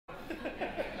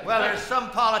Well, there's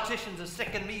some politicians that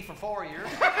sickened me for 4 years.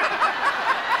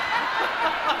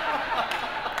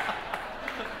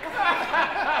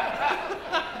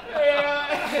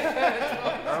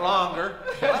 Or longer.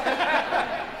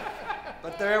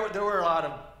 But there were a lot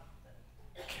of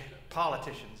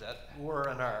politicians that were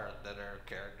and are that are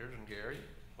characters, and Gary,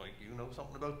 like, you know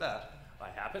something about that. I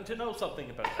happen to know something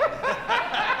about that.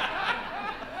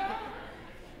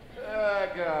 Oh,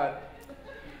 God.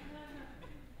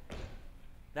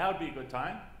 Now would be a good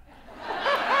time. Oh,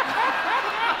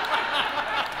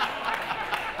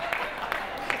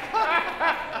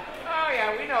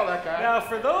 yeah, we know that guy. Now,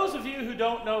 for those of you who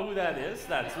don't know who that is,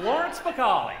 that's Lawerence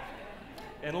Macaulay.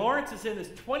 And Lawerence is in his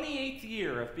 28th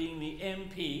year of being the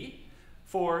MP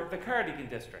for the Cardigan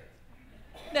District.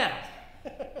 Now,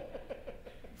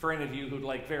 for any of you who'd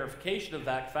like verification of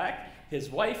that fact, his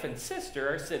wife and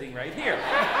sister are sitting right here.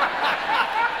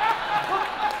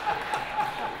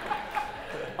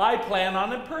 I plan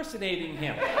on impersonating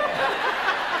him.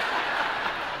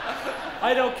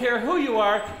 I don't care who you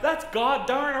are, that's god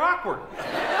darn awkward.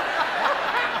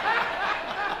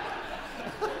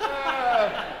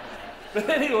 But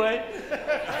anyway,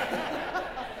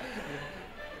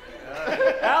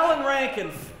 Alan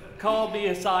Rankin called me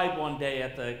aside one day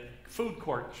at the food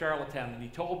court in Charlottetown, and he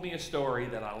told me a story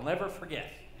that I'll never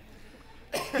forget.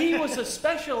 He was a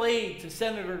special aide to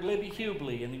Senator Libby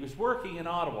Hubly, and he was working in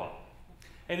Ottawa.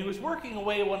 And he was working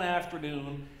away one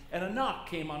afternoon, and a knock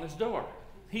came on his door.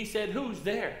 He said, "Who's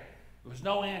there?" There was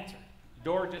no answer. The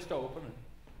door just opened.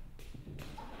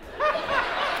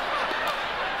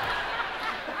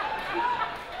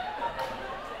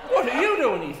 "What are you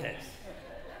doing?" he says.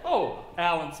 "Oh,"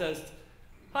 Alan says,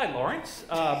 "Hi, Lawerence.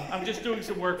 I'm just doing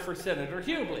some work for Senator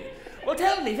Hubly." "Well,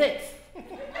 tell me this. Do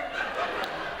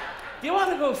you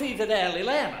want to go see the Dalai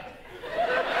Lama?"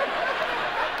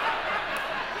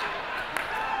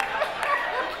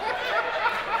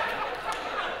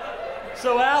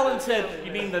 So Alan said,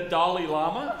 "You mean the Dalai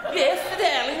Lama?" "Yes, the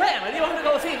Dalai Lama. Do you want to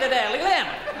go see the Dalai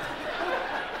Lama?"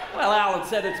 Well, Alan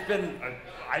said,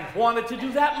 "I've wanted to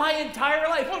do that my entire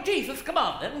life." "Well, Jesus, come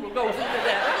on then. We'll go see the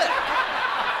Dalai Lama."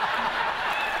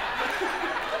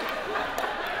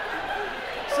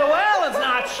 So Alan's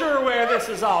not sure where this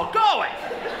is all going.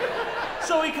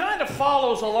 So he kind of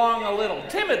follows along a little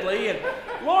timidly, and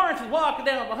Lawerence is walking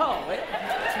down the hallway.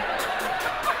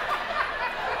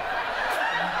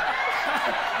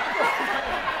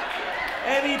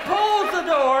 And he pulls the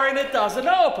door and it doesn't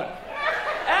open.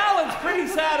 Alan's pretty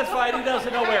satisfied he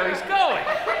doesn't know where he's going.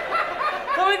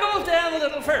 So he goes down a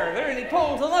little further and he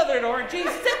pulls another door, and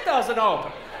Jesus, it doesn't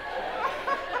open.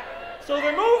 So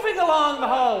they're moving along the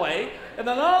hallway, and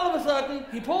then all of a sudden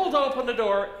he pulls open the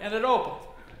door and it opens.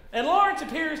 And Lawerence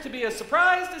appears to be as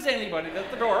surprised as anybody that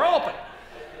the door opened.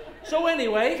 So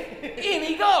anyway, in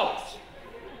he goes.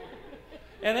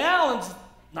 And Alan's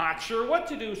not sure what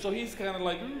to do, so he's kind of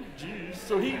like, "Ooh, geez."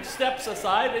 So he steps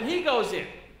aside and he goes in.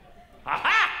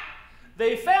 Aha!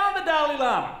 They found the Dalai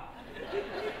Lama.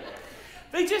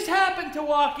 They just happened to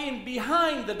walk in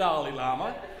behind the Dalai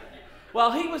Lama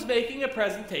while he was making a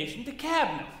presentation to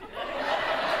cabinet.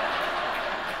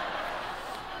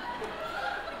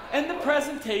 And the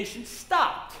presentation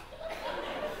stopped.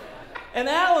 And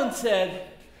Alan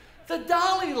said, "The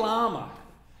Dalai Lama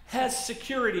has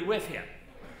security with him.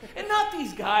 And not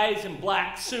these guys in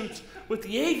black suits with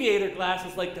the aviator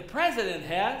glasses like the president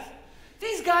has.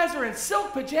 These guys are in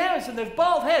silk pajamas and they've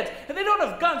bald heads, and they don't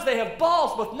have guns, they have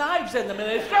balls with knives in them, and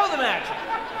they throw them at you."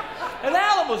 And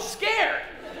Alan was scared.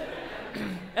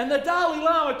 And the Dalai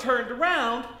Lama turned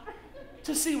around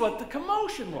to see what the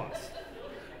commotion was,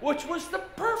 which was the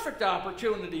perfect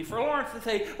opportunity for Lawerence to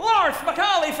say, "Lawerence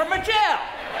Macaulay from Macaulay."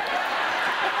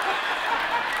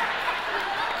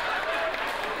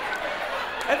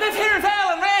 And this here's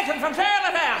Alan Rankin from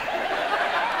Charlottetown.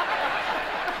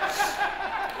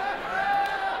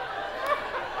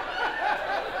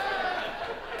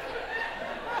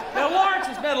 Now, Lawerence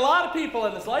has met a lot of people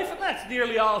in his life, and that's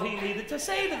nearly all he needed to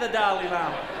say to the Dalai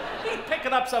Lama. He'd pick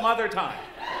it up some other time.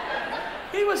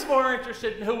 He was more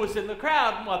interested in who was in the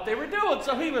crowd and what they were doing,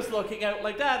 so he was looking out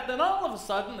like that. Then all of a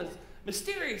sudden, as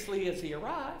mysteriously as he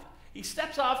arrived, he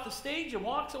steps off the stage and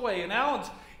walks away, and Alan's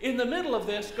in the middle of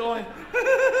this going,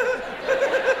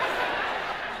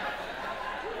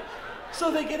 So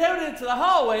they get out into the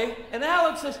hallway, and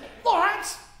Alan says,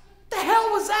 "Lawerence, the hell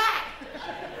was that?"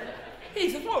 He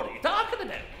says, "What are you talking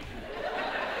about?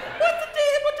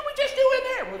 What did we just do in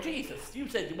there?" "Well, Jesus, you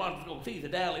said you wanted to go see the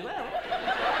Dalai Lama."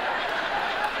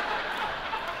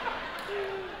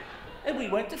 "And we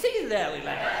went to see the Dalai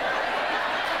Lama."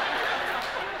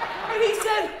 And he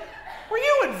said, Were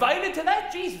you invited to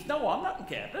that? Jesus, no, I'm not in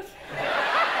Canada.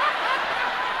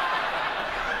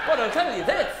 But I'll tell you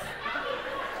this.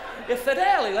 If the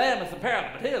Dalai Lama's in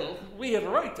Parliament Hill, we have a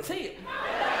right to see him.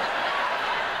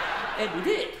 And we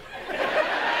did.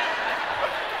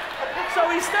 So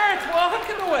he starts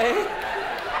walking away,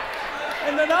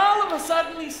 and then all of a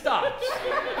sudden he stops.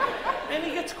 And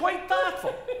he gets quite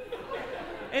thoughtful.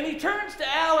 And he turns to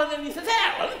Alan and he says,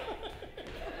 Alan,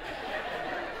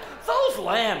 those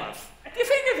Lamas, do you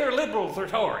figure they're liberals or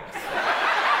Tories?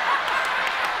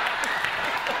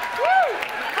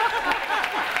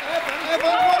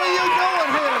 Evan, what are you doing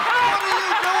here? What are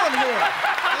you doing here?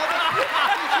 Evan,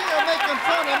 you're making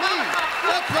fun of me.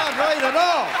 That's not right at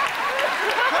all.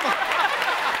 Come on.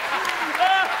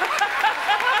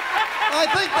 I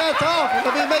think that's awful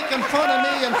to be making fun of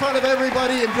me in front of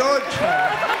everybody in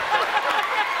Georgetown.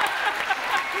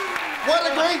 What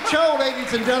a great show,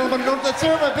 ladies and gentlemen. Don't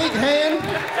deserve a big hand?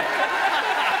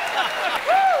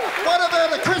 What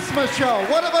about a Christmas show?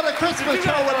 What about a Christmas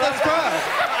show with this crowd?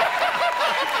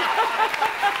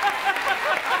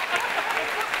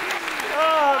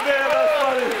 Oh, man, that's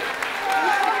funny.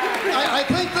 I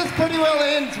think this pretty well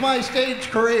ends my stage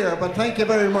career, but thank you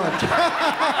very much.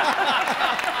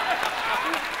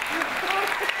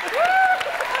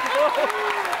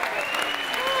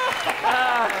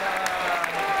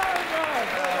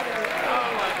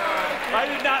 I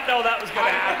did not know that was going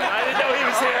to happen. I didn't know he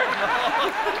was here.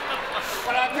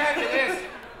 But I'll tell you this,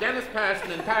 Dennis passed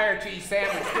an entire cheese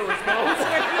sandwich through his nose.